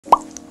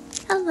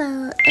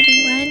Hello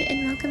everyone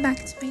and welcome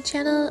back to my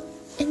channel.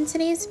 In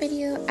today's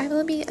video, I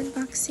will be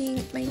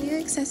unboxing my new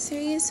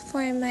accessories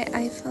for my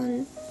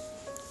iPhone.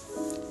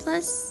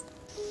 Plus,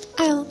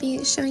 I will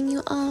be showing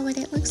you all what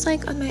it looks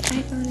like on my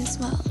iPhone as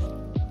well.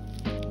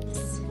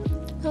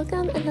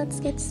 Welcome and let's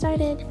get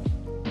started.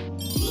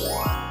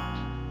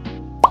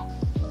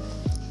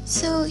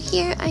 So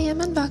here I am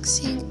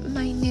unboxing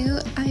my new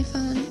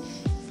iPhone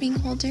ring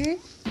holder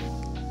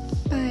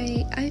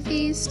by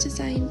iFace,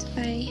 designed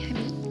by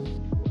Hemi.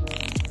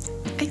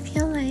 I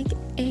feel like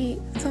a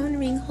phone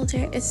ring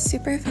holder is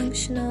super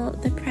functional.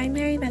 The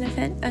primary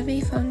benefit of a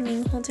phone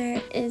ring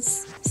holder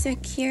is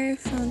secure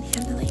phone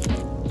handling.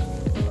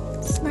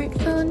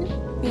 Smartphone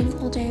ring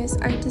holders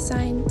are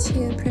designed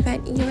to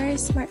prevent your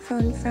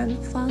smartphone from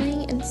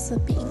falling and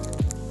slipping.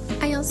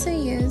 I also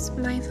use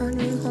my phone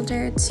ring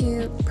holder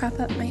to prop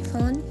up my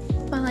phone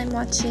while I'm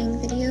watching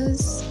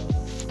videos.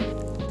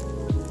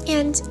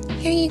 And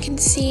here you can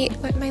see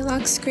what my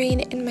lock screen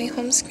and my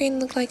home screen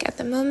look like at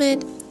the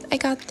moment. I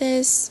got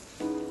this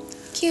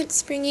cute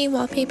springy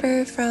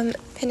wallpaper from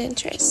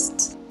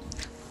Pinterest.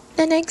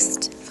 The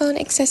next phone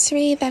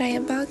accessory that I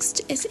unboxed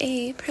is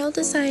a pearl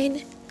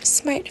design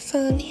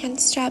smartphone hand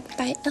strap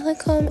by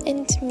Elecom.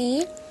 And to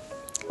me,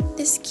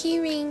 this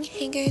keyring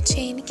hanger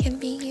chain can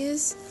be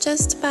used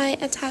just by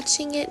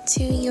attaching it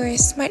to your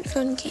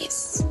smartphone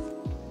case.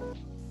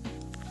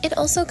 It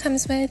also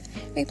comes with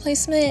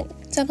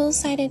replacement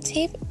double-sided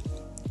tape,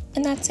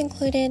 and that's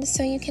included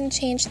so you can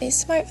change the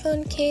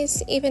smartphone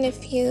case even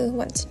if you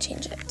want to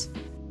change it.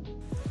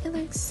 It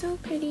looks so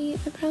pretty.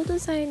 The pearl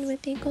design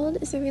with the gold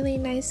is a really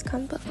nice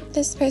combo.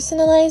 This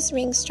personalized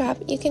ring strap,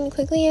 you can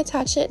quickly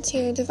attach it to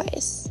your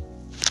device.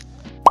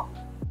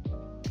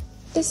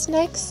 This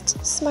next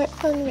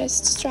smartphone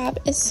wrist strap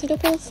is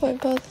suitable for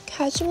both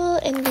casual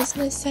and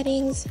business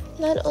settings.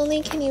 Not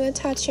only can you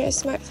attach your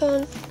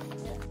smartphone,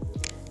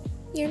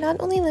 you're not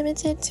only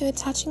limited to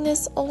attaching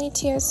this only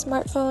to your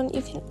smartphone,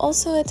 you can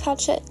also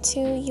attach it to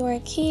your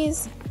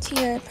keys,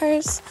 to your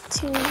purse,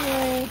 to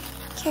your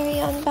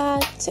carry-on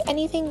bag, to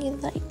anything you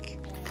like.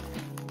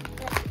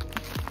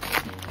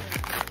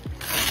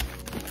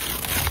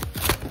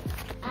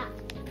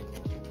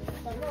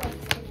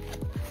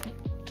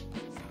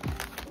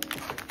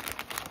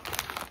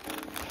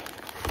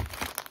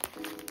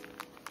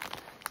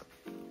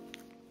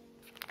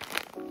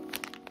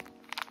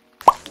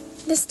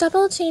 This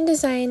double chain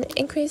design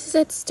increases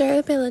its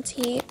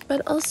durability,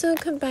 but also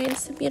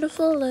combines the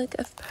beautiful look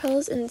of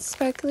pearls and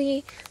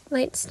sparkly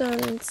light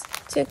stones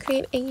to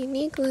create a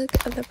unique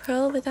look of the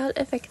pearl without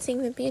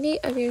affecting the beauty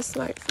of your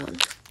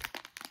smartphone.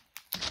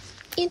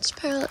 Each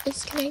pearl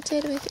is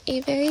connected with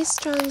a very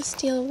strong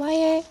steel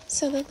wire,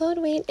 so the load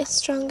weight is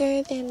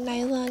stronger than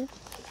nylon,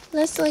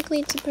 less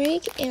likely to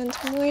break, and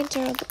more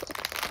durable.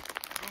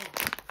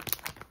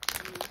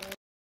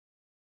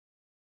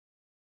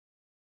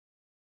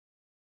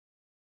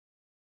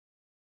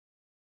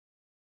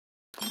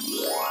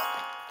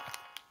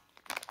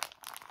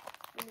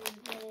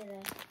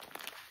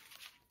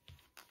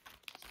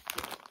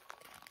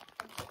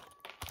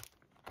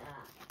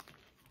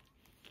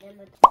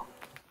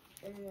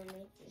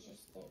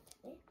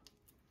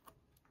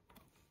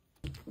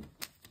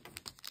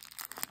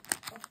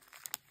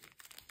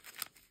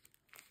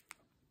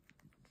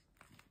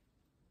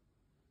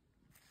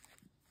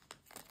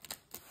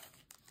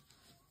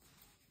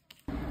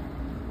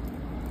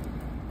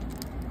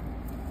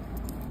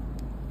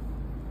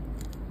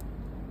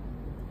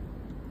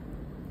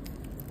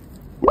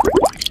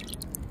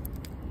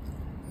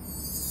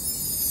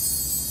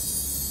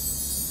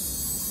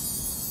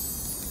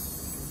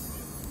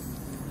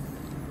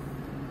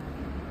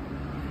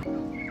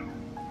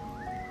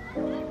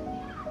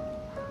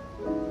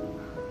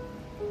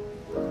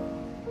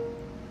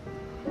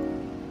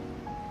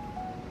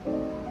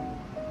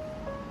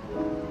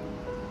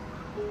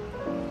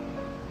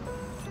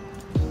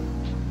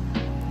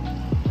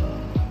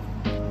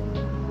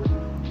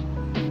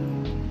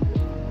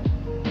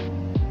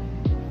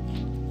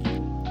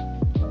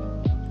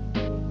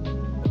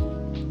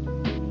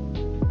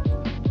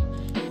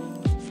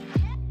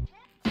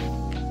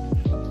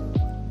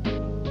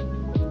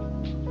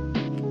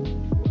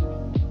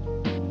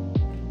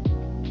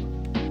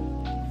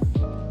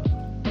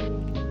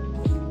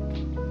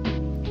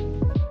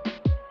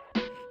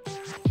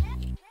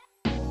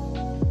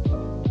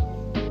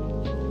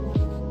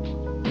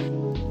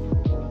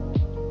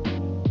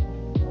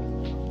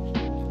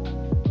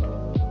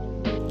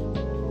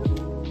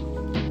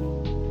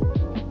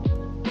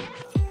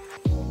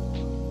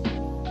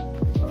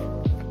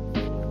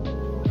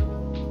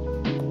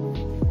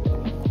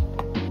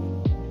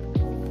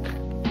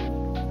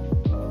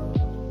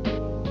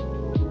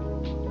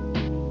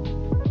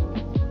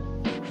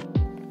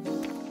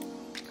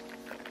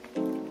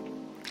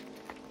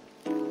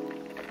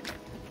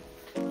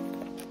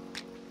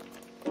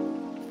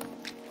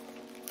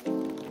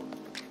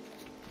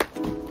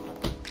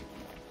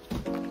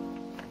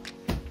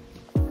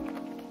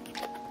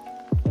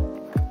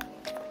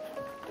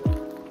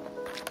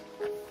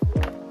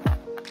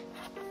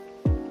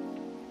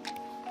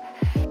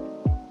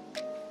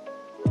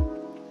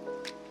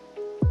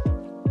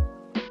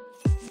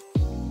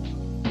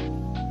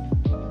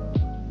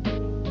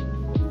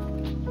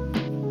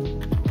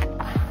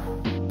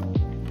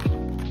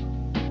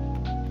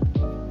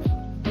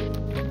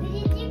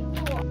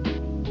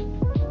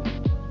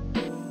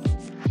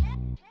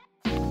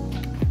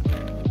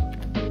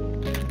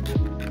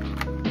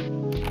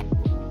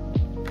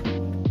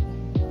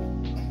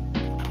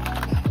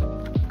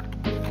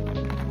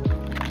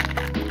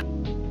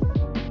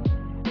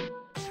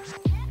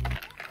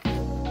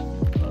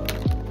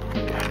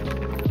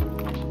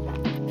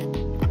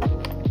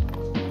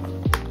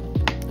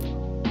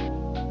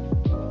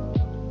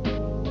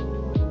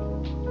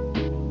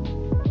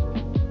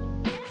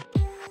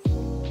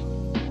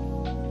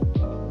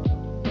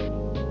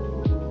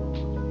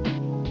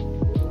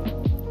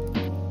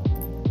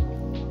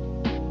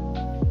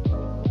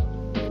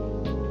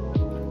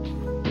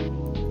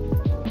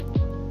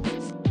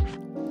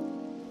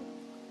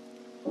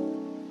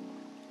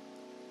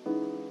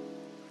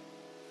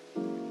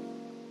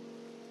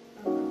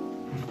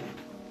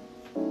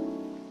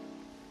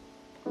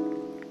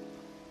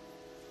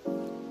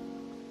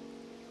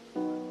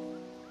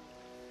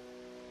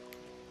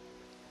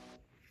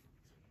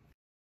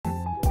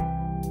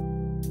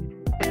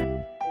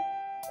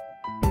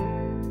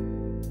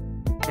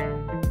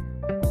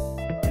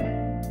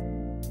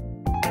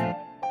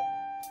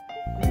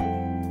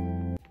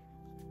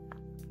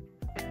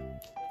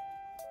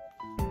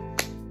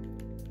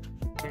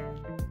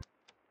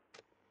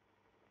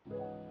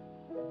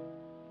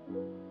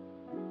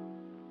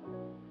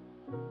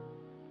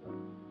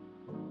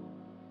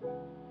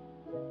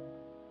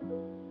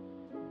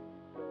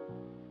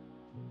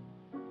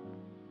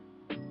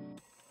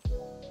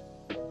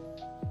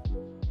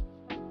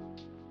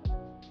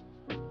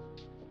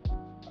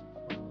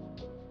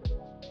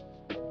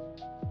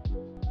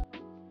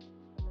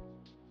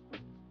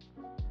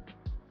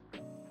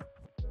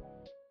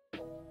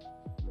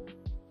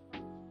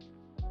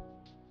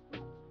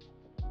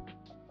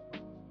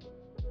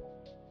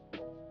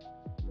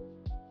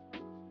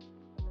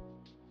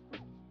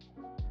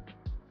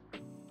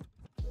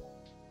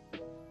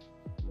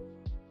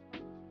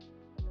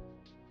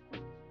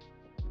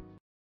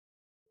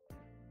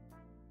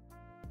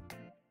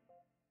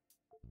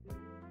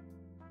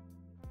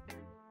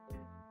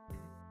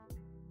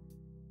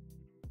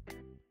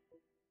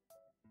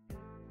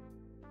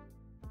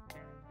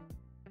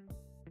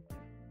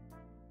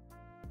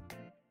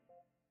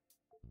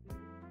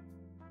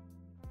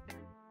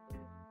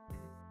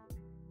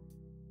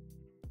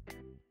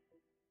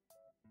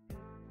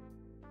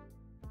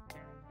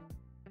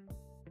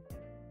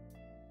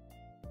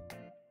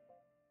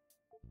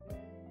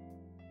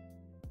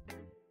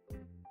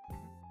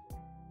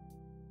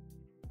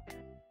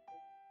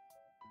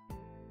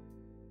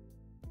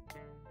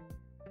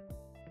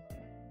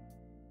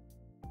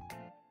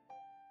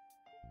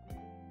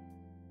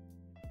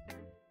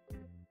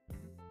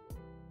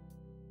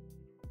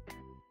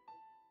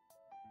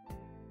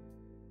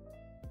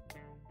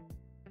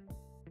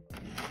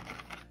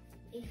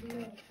 is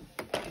more.